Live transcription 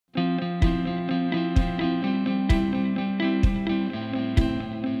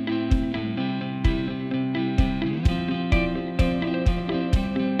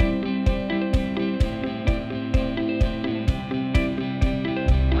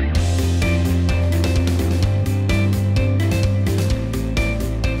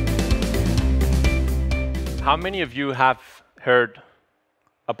How many of you have heard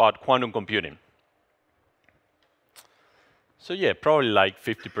about quantum computing? So yeah, probably like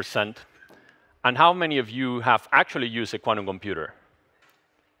 50%. And how many of you have actually used a quantum computer?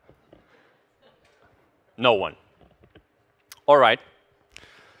 No one. All right.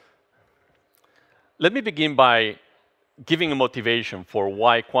 Let me begin by giving a motivation for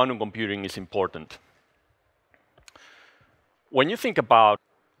why quantum computing is important. When you think about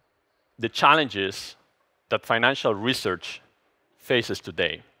the challenges that financial research faces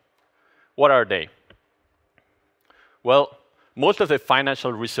today, what are they? Well, most of the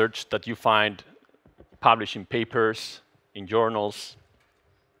financial research that you find published in papers, in journals,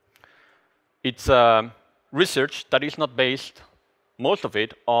 it's research that is not based, most of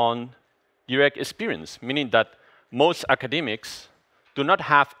it, on direct experience, meaning that most academics do not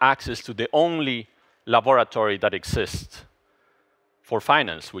have access to the only laboratory that exists for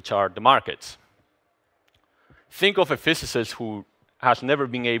finance, which are the markets. Think of a physicist who has never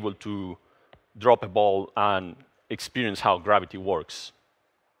been able to drop a ball and experience how gravity works,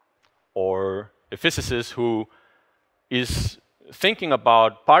 or a physicist who is thinking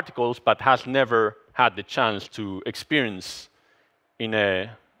about particles but has never had the chance to experience in an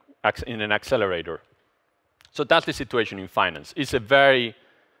accelerator. So that's the situation in finance. It's a very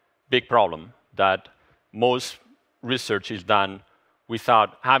big problem that most research is done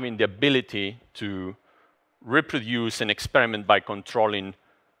without having the ability to reproduce an experiment by controlling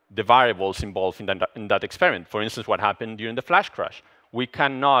the variables involved in that experiment. For instance, what happened during the flash crash. We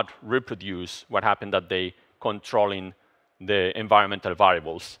cannot reproduce what happened that day controlling the environmental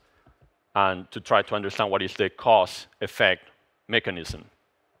variables and to try to understand what is the cause-effect mechanism.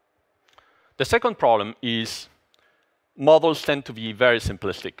 The second problem is models tend to be very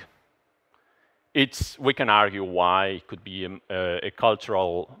simplistic. We can argue why. It could be a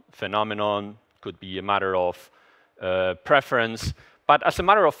cultural phenomenon, could be a matter of preference. But as a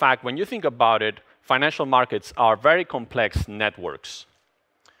matter of fact, when you think about it, financial markets are very complex networks.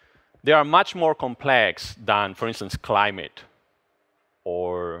 They are much more complex than, for instance, climate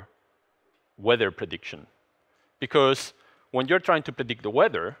or weather prediction. Because when you're trying to predict the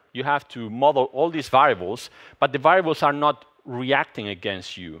weather, you have to model all these variables, but the variables are not reacting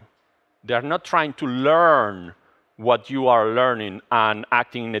against you. They are not trying to learn what you are learning and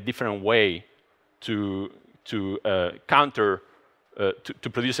acting in a different way to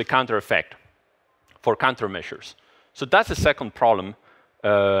produce a counter effect for countermeasures. So that's the second problem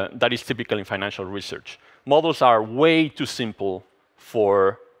that is typical in financial research. Models are way too simple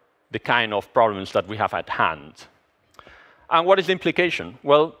for the kind of problems that we have at hand. And what is the implication?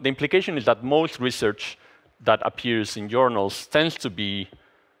 Well, the implication is that most research that appears in journals tends to be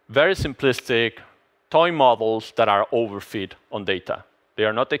very simplistic toy models that are overfit on data. They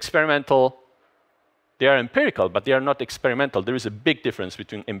are not experimental. They are empirical, but they are not experimental. There is a big difference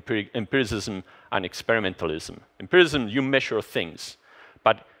between empiricism and experimentalism. Empiricism, you measure things.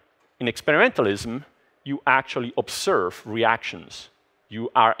 But in experimentalism, you actually observe reactions. You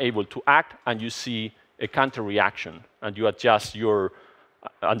are able to act, and you see a counter-reaction, and you adjust your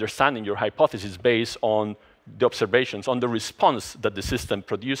understanding, your hypothesis, based on the observations, on the response that the system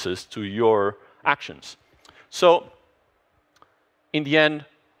produces to your actions. So in the end,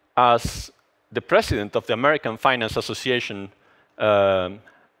 as the president of the American Finance Association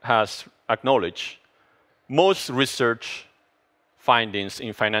has acknowledged, most research findings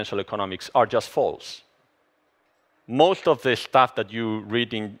in financial economics are just false. Most of the stuff that you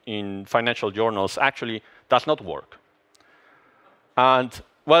read in financial journals actually does not work. And,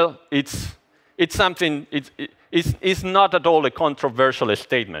 well, it's not at all a controversial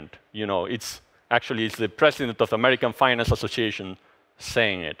statement. You know, it's the president of the American Finance Association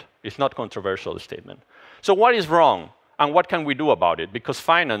saying it. It's not a controversial statement. So what is wrong, and what can we do about it? Because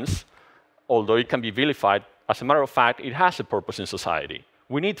finance, although it can be vilified, as a matter of fact, it has a purpose in society.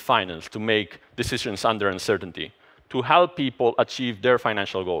 We need finance to make decisions under uncertainty, to help people achieve their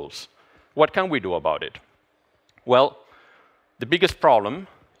financial goals. What can we do about it? Well, the biggest problem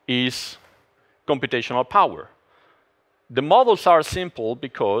is computational power. The models are simple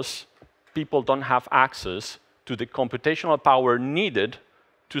because people don't have access to the computational power needed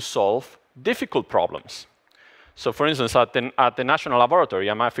to solve difficult problems. So for instance, at the National Laboratory,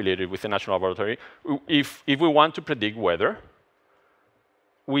 I'm affiliated with the National Laboratory, if we want to predict weather,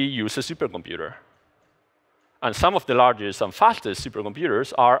 we use a supercomputer. And some of the largest and fastest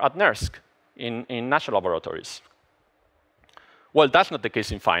supercomputers are at NERSC, in national laboratories. Well, that's not the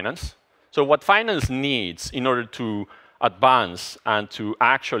case in finance. So what finance needs in order to advance and to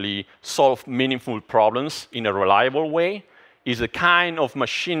actually solve meaningful problems in a reliable way is a kind of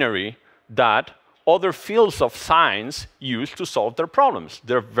machinery that other fields of science use to solve their problems.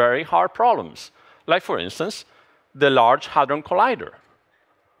 They're very hard problems. Like, for instance, the Large Hadron Collider.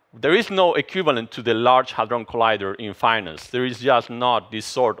 There is no equivalent to the Large Hadron Collider in finance. There is just not this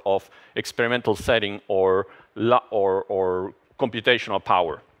sort of experimental setting or computational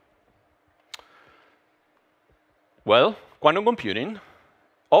power. Well, quantum computing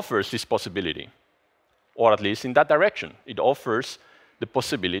offers this possibility, or at least in that direction. It offers the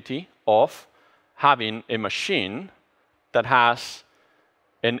possibility of having a machine that has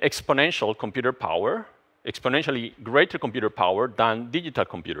an exponential computer power, exponentially greater computer power than digital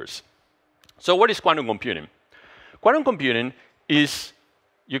computers. So what is quantum computing? Quantum computing is,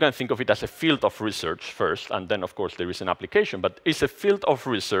 you can think of it as a field of research first, and then, of course, there is an application. But it's a field of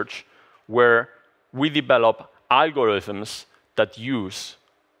research where we develop algorithms that use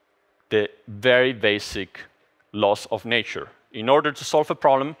the very basic laws of nature. In order to solve a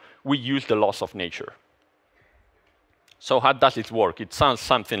problem, we use the laws of nature. So how does it work? It sounds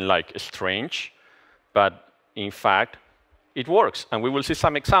something like strange, but in fact, it works. And we will see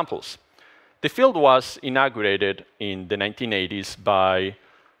some examples. The field was inaugurated in the 1980s by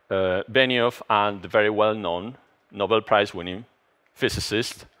Benioff and the very well-known Nobel Prize-winning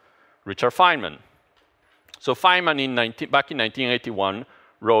physicist Richard Feynman. So Feynman, back in 1981,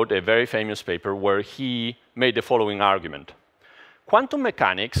 wrote a very famous paper where he made the following argument. Quantum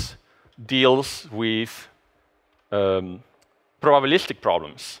mechanics deals with probabilistic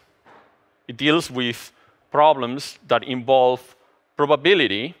problems. It deals with problems that involve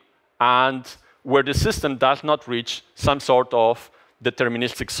probability and where the system does not reach some sort of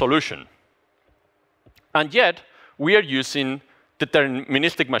deterministic solution. And yet, we are using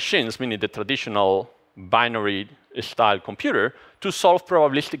deterministic machines, meaning the traditional binary-style computer, to solve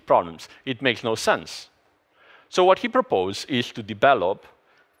probabilistic problems. It makes no sense. So what he proposed is to develop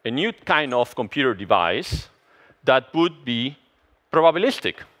a new kind of computer device that would be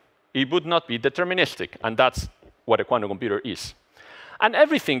probabilistic. It would not be deterministic, and that's what a quantum computer is. And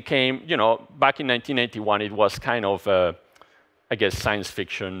everything came, back in 1981, it was kind of, I guess, science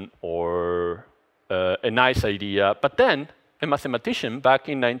fiction or a nice idea. But then a mathematician back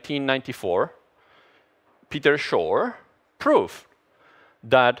in 1994, Peter Shor, proved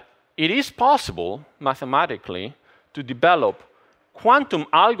that it is possible mathematically to develop quantum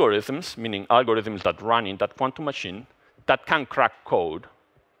algorithms, meaning algorithms that run in that quantum machine, that can crack code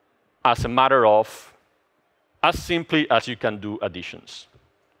as a matter of as simply as you can do additions.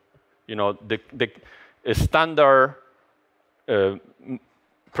 The standard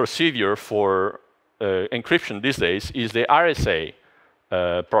procedure for encryption these days is the RSA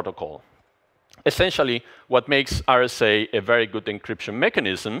protocol. Essentially, what makes RSA a very good encryption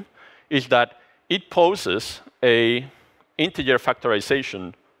mechanism is that it poses an integer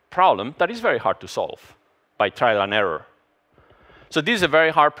factorization problem that is very hard to solve by trial and error. So this is a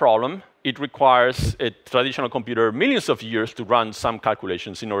very hard problem. It requires a traditional computer millions of years to run some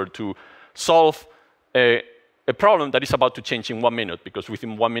calculations in order to solve a problem that is about to change in 1 minute, because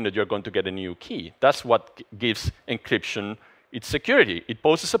within 1 minute you're going to get a new key. That's what gives encryption its security. It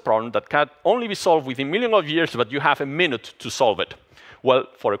poses a problem that can only be solved within millions of years, but you have a minute to solve it. Well,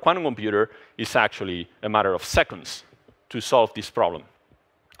 for a quantum computer, it's actually a matter of seconds to solve this problem.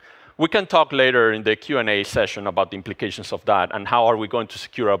 We can talk later in the Q&A session about the implications of that and how are we going to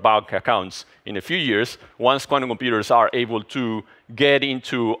secure our bank accounts in a few years once quantum computers are able to get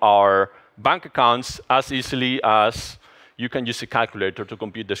into our bank accounts as easily as you can use a calculator to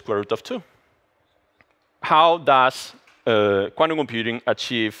compute the square root of 2. How does quantum computing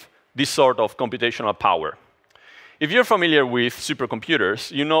achieve this sort of computational power? If you're familiar with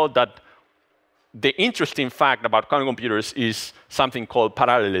supercomputers, you know that the interesting fact about quantum computers is something called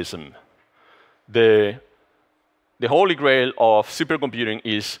parallelism. The holy grail of supercomputing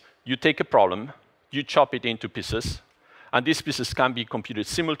is you take a problem, you chop it into pieces, and these pieces can be computed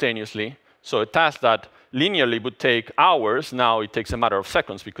simultaneously. So a task that linearly would take hours, now it takes a matter of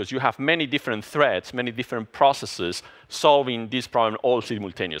seconds because you have many different threads, many different processes solving this problem all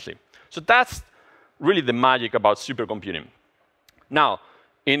simultaneously. So that's really the magic about supercomputing. Now,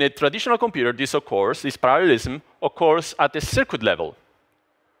 in a traditional computer, this parallelism occurs at the circuit level.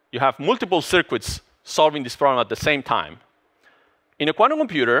 You have multiple circuits solving this problem at the same time. In a quantum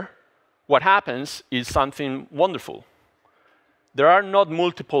computer, what happens is something wonderful. There are not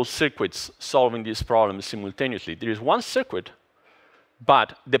multiple circuits solving this problem simultaneously. There is one circuit,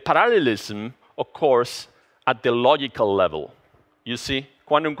 but the parallelism occurs at the logical level. You see,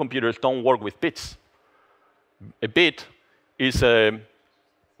 quantum computers don't work with bits. A bit is a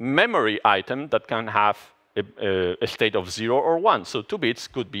memory item that can have a state of 0 or 1. So 2 bits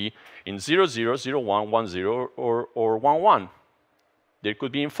could be in 0, 0, 0, 1, 1, 0, or 1, 1. They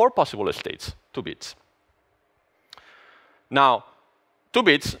could be in 4 possible states, 2 bits. Now, 2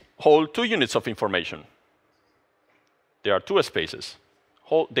 bits hold 2 units of information. There are 2 spaces.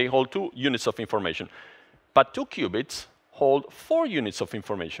 They hold 2 units of information. But 2 qubits hold 4 units of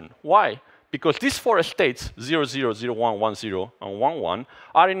information. Why? Because these 4 states, 0, 0, 0, 1, 1, 0, and 1, 1,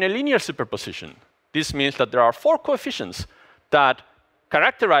 are in a linear superposition. This means that there are 4 coefficients that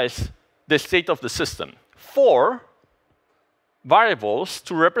characterize the state of the system. 4 variables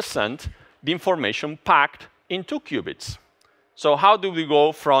to represent the information packed in 2 qubits. So how do we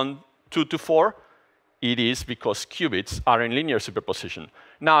go from 2 to 4? It is because qubits are in linear superposition.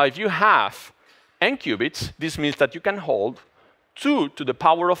 Now, if you have n qubits, this means that you can hold 2 to the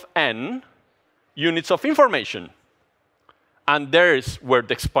power of n units of information. And there's where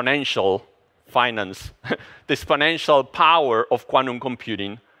the exponential finance, the exponential power of quantum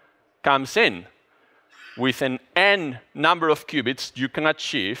computing comes in. With an n number of qubits, you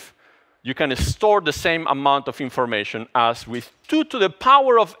can store the same amount of information as with 2 to the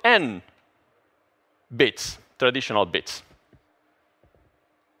power of n bits, traditional bits.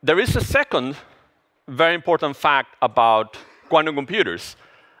 There is a second very important fact about quantum computers,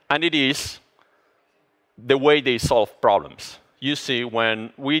 and it is the way they solve problems. You see,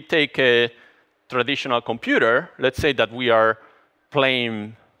 when we take a traditional computer, let's say that we are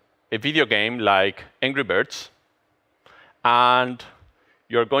playing a video game like Angry Birds, and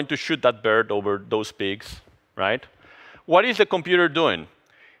you're going to shoot that bird over those pigs, right? What is the computer doing?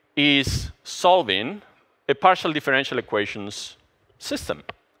 Is solving a partial differential equations system.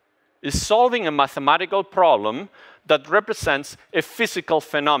 Is solving a mathematical problem that represents a physical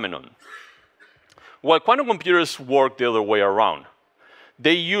phenomenon. While quantum computers work the other way around.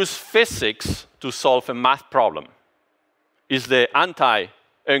 They use physics to solve a math problem. It's the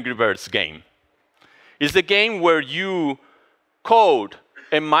anti-Angry Birds game. It's the game where you code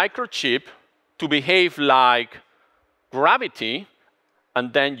a microchip to behave like gravity,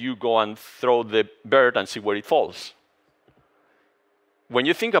 and then you go and throw the bird and see where it falls. When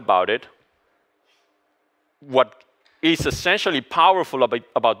you think about it, what is essentially powerful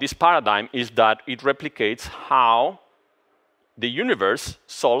about this paradigm is that it replicates how the universe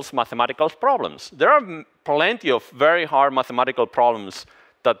solves mathematical problems. There are plenty of very hard mathematical problems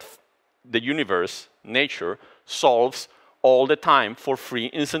that the universe, nature, solves all the time for free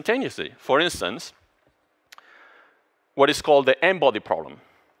instantaneously. For instance, what is called the n-body problem.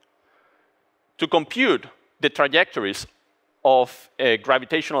 To compute the trajectories of a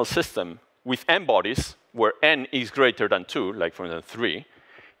gravitational system with n bodies, where n is greater than 2, like for instance 3,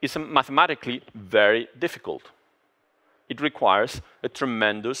 is mathematically very difficult. It requires a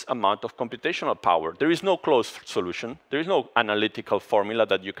tremendous amount of computational power. There is no closed solution. There is no analytical formula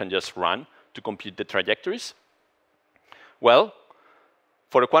that you can just run to compute the trajectories. Well,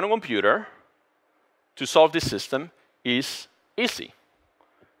 for a quantum computer, to solve this system is easy.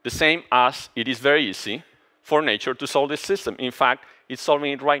 The same as it is very easy for nature to solve this system. In fact, it's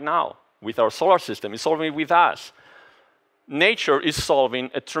solving it right now with our solar system. It's solving it with us. Nature is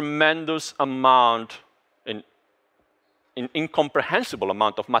solving a tremendous amount, an incomprehensible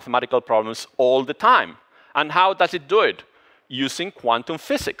amount of mathematical problems all the time. And how does it do it? Using quantum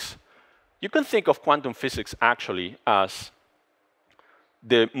physics. You can think of quantum physics actually as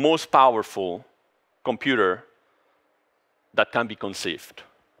the most powerful computer that can be conceived.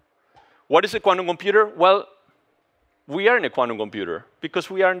 What is a quantum computer? Well, we are in a quantum computer because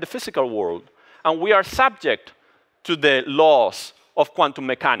we are in the physical world, and we are subject to the laws of quantum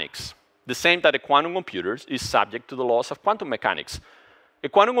mechanics, the same that a quantum computer is subject to the laws of quantum mechanics. A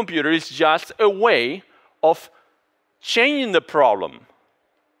quantum computer is just a way of changing the problem.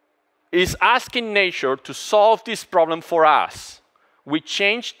 It's asking nature to solve this problem for us. We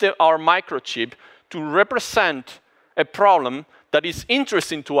changed our microchip to represent a problem that is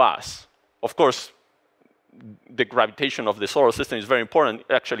interesting to us. Of course, the gravitation of the solar system is very important,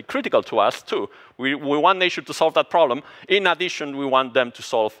 actually critical to us too. We want nature to solve that problem. In addition, we want them to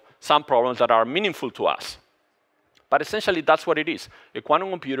solve some problems that are meaningful to us. But essentially, that's what it is. A quantum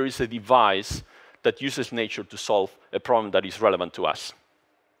computer is a device that uses nature to solve a problem that is relevant to us.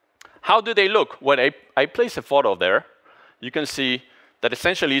 How do they look? Well, I place a photo there. You can see that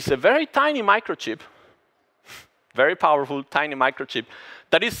essentially it's a very tiny microchip, very powerful, tiny microchip,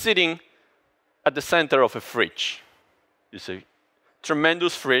 that is sitting at the center of a fridge. It's a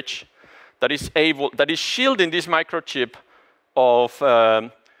tremendous fridge that is shielding this microchip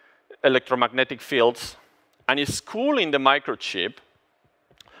of electromagnetic fields, and is cooling the microchip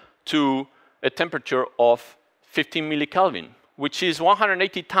to a temperature of 15 millikelvin, which is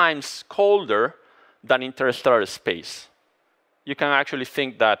 180 times colder than interstellar space. You can actually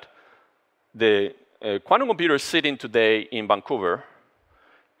think that the quantum computer sitting today in Vancouver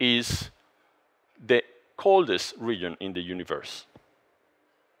is the coldest region in the universe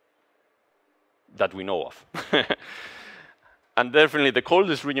that we know of. And definitely the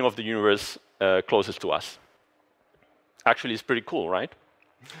coldest region of the universe closest to us. Actually, it's pretty cool, right?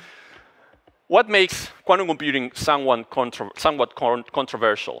 What makes quantum computing somewhat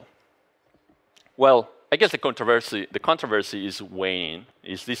controversial? Well, I guess the controversy is waning,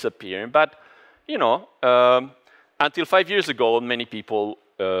 is disappearing. But you know, until 5 years ago, many people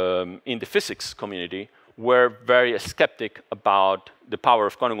in the physics community were very skeptic about the power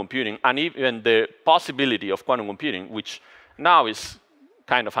of quantum computing and even the possibility of quantum computing, which now is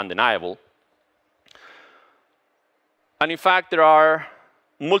kind of undeniable. And in fact, there are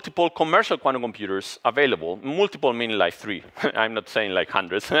multiple commercial quantum computers available, multiple meaning like 3. I'm not saying like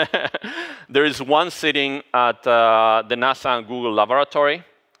hundreds. There is one sitting at the NASA and Google laboratory.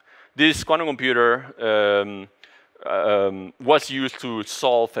 This quantum computer was used to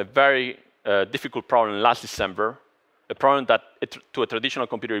solve a very difficult problem last December, a problem that to a traditional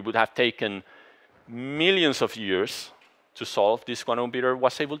computer it would have taken millions of years to solve. This quantum computer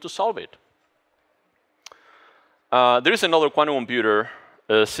was able to solve it. There is another quantum computer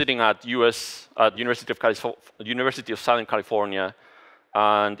sitting at University of Southern California,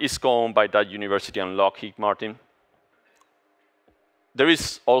 and is owned by that university and Lockheed Martin. There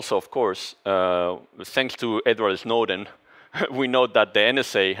is also, of course, thanks to Edward Snowden, we know that the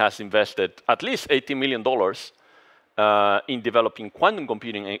NSA has invested at least $80 million in developing quantum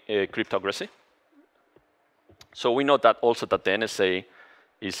computing cryptography. So we know that also that the NSA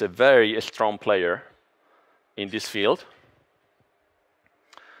is a very strong player in this field.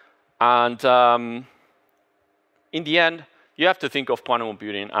 And in the end, you have to think of quantum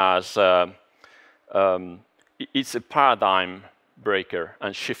computing as it's a paradigm breaker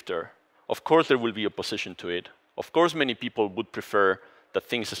and shifter. Of course, there will be opposition to it. Of course, many people would prefer that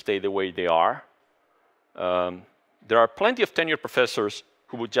things stay the way they are. There are plenty of tenured professors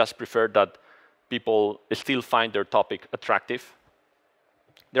who would just prefer that people still find their topic attractive.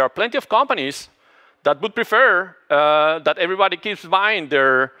 There are plenty of companies that would prefer that everybody keeps buying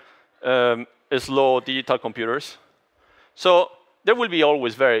their slow digital computers. So there will be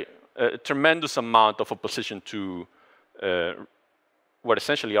always a tremendous amount of opposition to what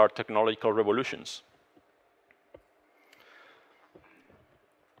essentially are technological revolutions.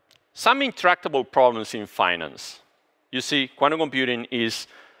 Some intractable problems in finance. You see, quantum computing is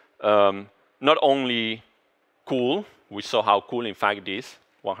not only cool, we saw how cool in fact it is,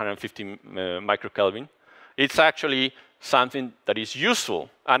 150 microkelvin. It's actually something that is useful.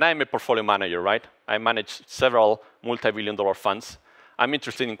 And I'm a portfolio manager, right? I manage several multi-billion-dollar funds. I'm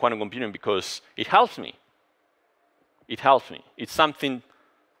interested in quantum computing because it helps me. It helps me. It's something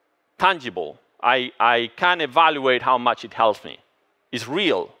tangible. I can evaluate how much it helps me. It's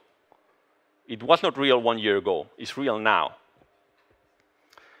real. It was not real 1 year ago. It's real now.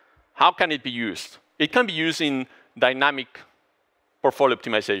 How can it be used? It can be used in dynamic portfolio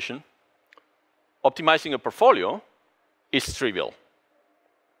optimization. Optimizing a portfolio is trivial,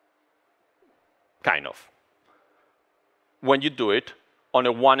 kind of, when you do it on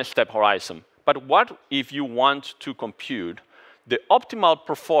a one-step horizon. But what if you want to compute the optimal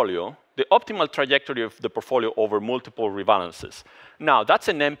portfolio, the optimal trajectory of the portfolio over multiple rebalances? Now, that's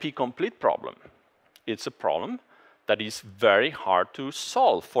an NP-complete problem. It's a problem that is very hard to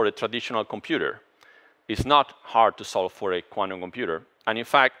solve for a traditional computer. It's not hard to solve for a quantum computer. And in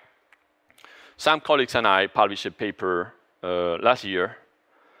fact, some colleagues and I published a paper last year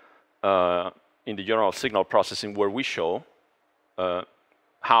in the Journal of Signal Processing where we show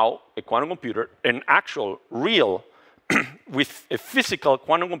how a quantum computer, an actual, real, with a physical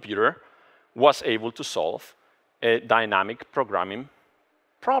quantum computer, was able to solve a dynamic programming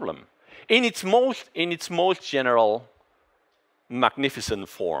problem in its most general, magnificent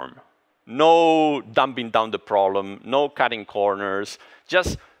form. No dumbing down the problem, no cutting corners,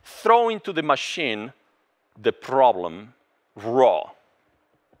 just throw into the machine the problem raw.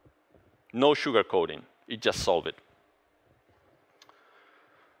 No sugarcoating, it just solved it.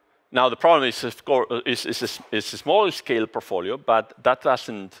 Now the problem is, of course, is a small scale portfolio, but that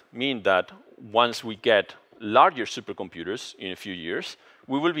doesn't mean that once we get larger supercomputers in a few years,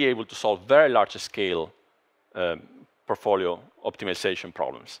 we will be able to solve very large scale portfolio optimization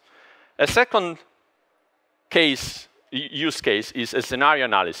problems. A second use case is a scenario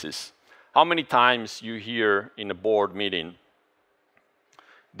analysis. How many times you hear in a board meeting,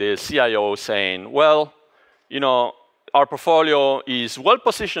 the CIO saying, well, our portfolio is well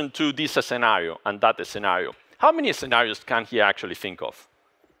positioned to this scenario and that scenario. How many scenarios can he actually think of?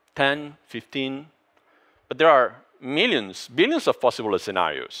 10, 15? But there are millions, billions of possible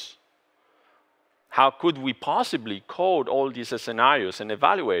scenarios. How could we possibly code all these scenarios and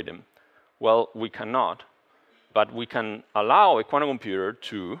evaluate them? Well, we cannot. But we can allow a quantum computer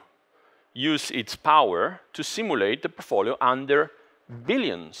to use its power to simulate the portfolio under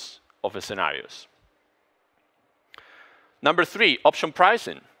billions of scenarios. Number 3, option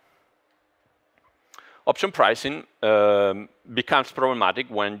pricing. Option pricing becomes problematic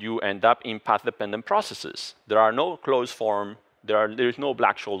when you end up in path-dependent processes. There are no closed form, there is no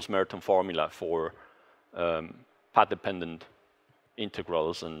Black-Scholes-Merton formula for path-dependent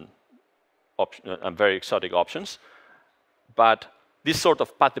integrals and very exotic options. But this sort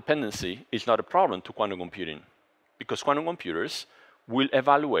of path dependency is not a problem to quantum computing, because quantum computers will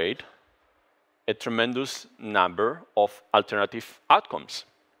evaluate a tremendous number of alternative outcomes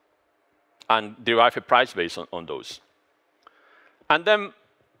and derive a price based on those. And then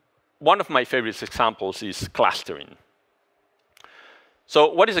one of my favorite examples is clustering.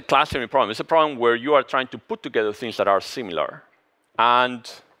 So what is a clustering problem? It's a problem where you are trying to put together things that are similar. And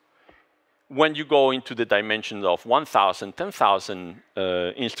when you go into the dimensions of 1,000, 10,000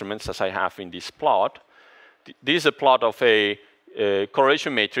 instruments, as I have in this plot, this is a plot of a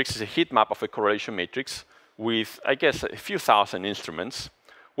correlation matrix. It's a heat map of a correlation matrix with, I guess, a few thousand instruments.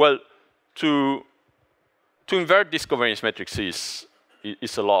 Well, to invert this covariance matrix is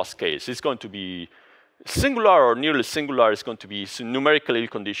a lost case. It's going to be singular or nearly singular. It's going to be numerically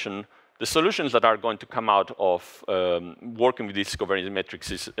ill-conditioned. The solutions that are going to come out of working with this covariance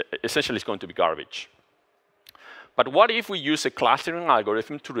matrix is essentially going to be garbage. But what if we use a clustering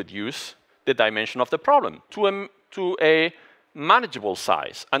algorithm to reduce the dimension of the problem to a manageable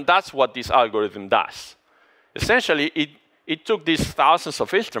size? And that's what this algorithm does. Essentially, it took these thousands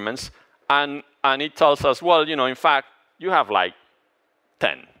of instruments and it tells us, well, in fact, you have like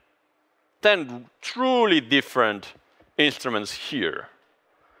 10 truly different instruments here.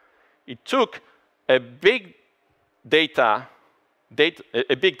 It took a big data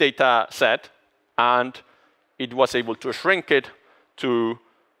set, and it was able to shrink it to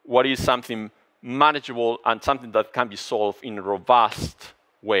what is something manageable and something that can be solved in a robust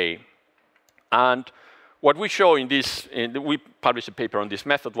way. And what we show in this, we published a paper on this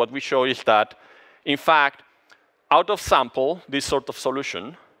method. What we show is that, in fact, out of sample, this sort of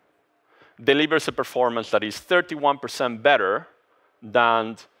solution delivers a performance that is 31% better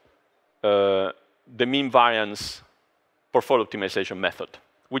than the mean variance portfolio optimization method,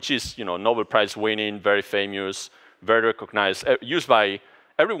 which is Nobel Prize winning, very famous, very recognized, used by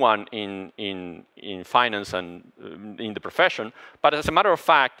everyone in finance and in the profession. But as a matter of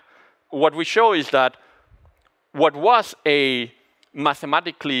fact, what we show is that what was a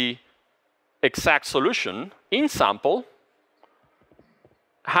mathematically exact solution in sample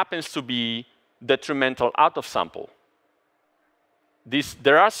happens to be detrimental out of sample.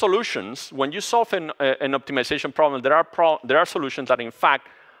 There are solutions, when you solve an optimization problem, there are solutions that in fact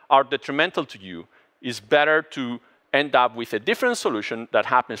are detrimental to you. It's better to end up with a different solution that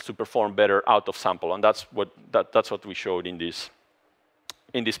happens to perform better out of sample. And that's what we showed in this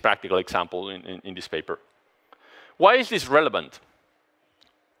practical example in this paper. Why is this relevant?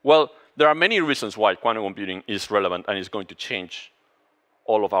 Well, there are many reasons why quantum computing is relevant and is going to change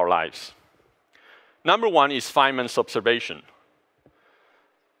all of our lives. Number one is Feynman's observation.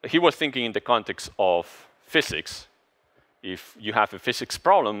 He was thinking in the context of physics. If you have a physics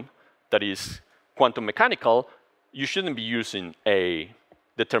problem that is quantum mechanical, you shouldn't be using a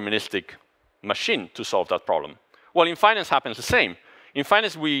deterministic machine to solve that problem. Well, in finance happens the same. In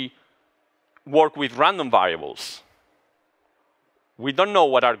finance, we work with random variables. We don't know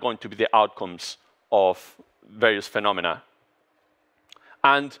what are going to be the outcomes of various phenomena.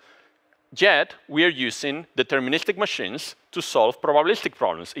 And yet, we are using deterministic machines to solve probabilistic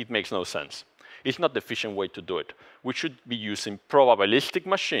problems. It makes no sense. It's not the efficient way to do it. We should be using probabilistic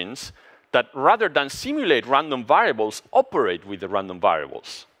machines that, rather than simulate random variables, operate with the random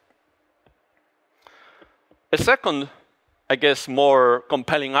variables. A second, I guess, more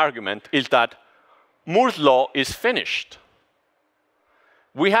compelling argument is that Moore's law is finished.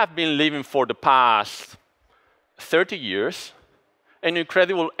 We have been living for the past 30 years an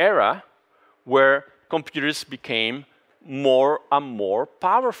incredible era where computers became more and more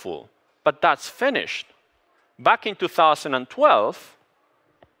powerful. But that's finished. Back in 2012,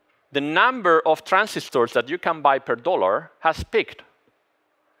 the number of transistors that you can buy per dollar has peaked.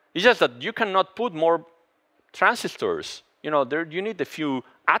 It's just that you cannot put more transistors you need a few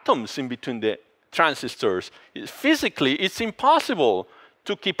atoms in between the transistors. Physically, it's impossible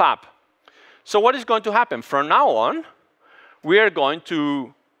to keep up. So what is going to happen? From now on, we are going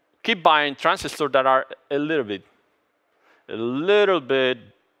to keep buying transistors that are a little bit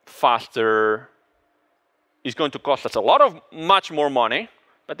faster. It's going to cost us much more money,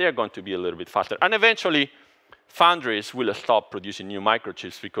 but they're going to be a little bit faster. And eventually, foundries will stop producing new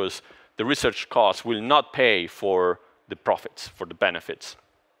microchips because the research costs will not pay for the profits, for the benefits.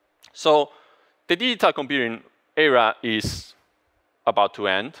 So the digital computing era is about to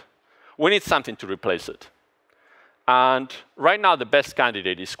end. We need something to replace it. And right now, the best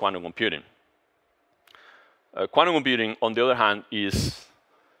candidate is quantum computing. Quantum computing, on the other hand, it's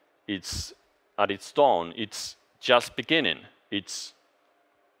at its dawn. It's just beginning. It's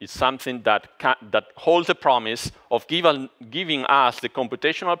something that holds the promise of giving us the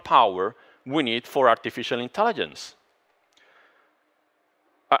computational power we need for artificial intelligence.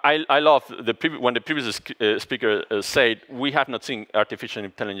 I love when the previous speaker said, we have not seen artificial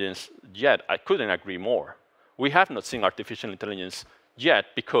intelligence yet. I couldn't agree more. We have not seen artificial intelligence yet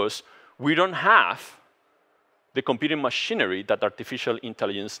because we don't have the computing machinery that artificial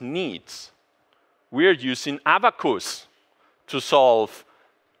intelligence needs. We are using abacus to solve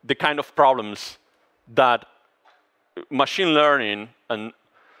the kind of problems that machine learning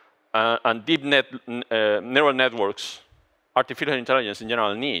and deep neural networks, artificial intelligence in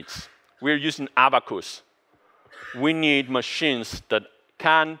general needs. We're using abacus. We need machines that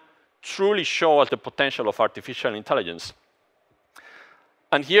can truly show us the potential of artificial intelligence.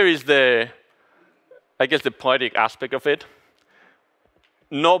 And here is I guess, the poetic aspect of it.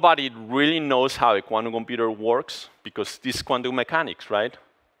 Nobody really knows how a quantum computer works because this is quantum mechanics, right?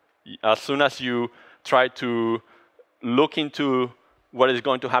 As soon as you try to look into what is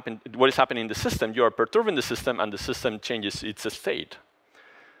going to happen, what is happening in the system, you are perturbing the system, and the system changes its state.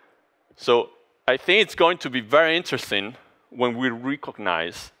 So I think it's going to be very interesting when we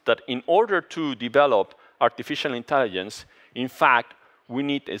recognize that in order to develop artificial intelligence, in fact, we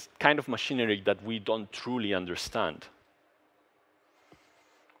need a kind of machinery that we don't truly understand.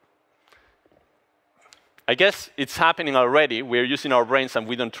 I guess it's happening already. We're using our brains, and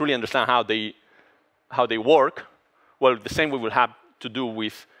we don't truly understand how they work. Well, the same we will have to do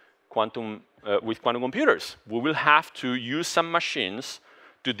with quantum computers. We will have to use some machines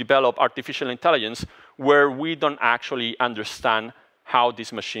to develop artificial intelligence where we don't actually understand how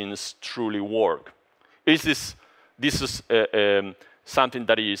these machines truly work. This is something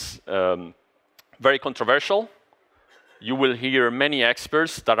that is very controversial. You will hear many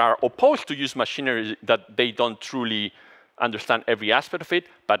experts that are opposed to use machinery that they don't truly understand every aspect of it.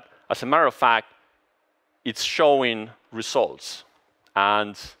 But as a matter of fact, it's showing results.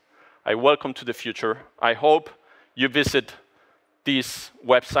 And I welcome to the future. I hope you visit this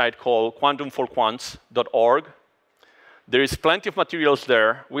website called quantumforquants.org. There is plenty of materials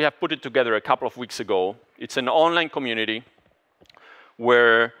there. We have put it together a couple of weeks ago. It's an online community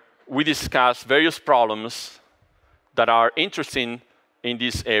where we discuss various problems that are interesting in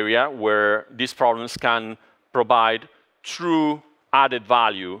this area, where these problems can provide true added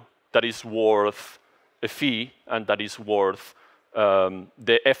value that is worth a fee and that is worth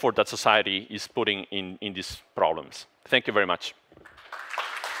the effort that society is putting in these problems. Thank you very much.